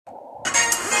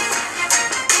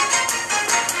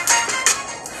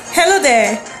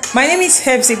there, my name is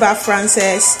Hepzibah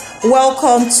Frances.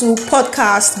 Welcome to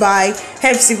Podcast by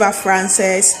Hepzibah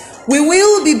Frances. We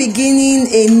will be beginning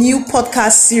a new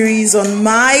podcast series on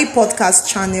my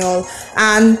podcast channel,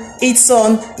 and it's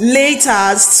on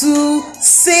Letters to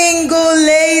Single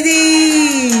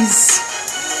Ladies.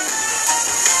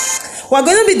 We're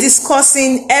going to be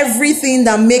discussing everything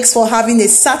that makes for having a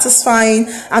satisfying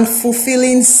and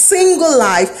fulfilling single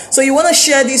life. So you want to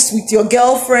share this with your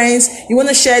girlfriends, you want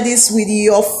to share this with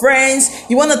your friends,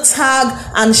 you want to tag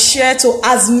and share to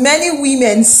as many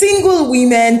women, single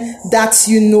women that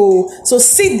you know. So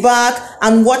sit back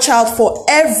and watch out for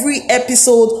every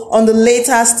episode on the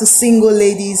Letters to Single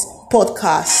Ladies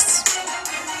podcast.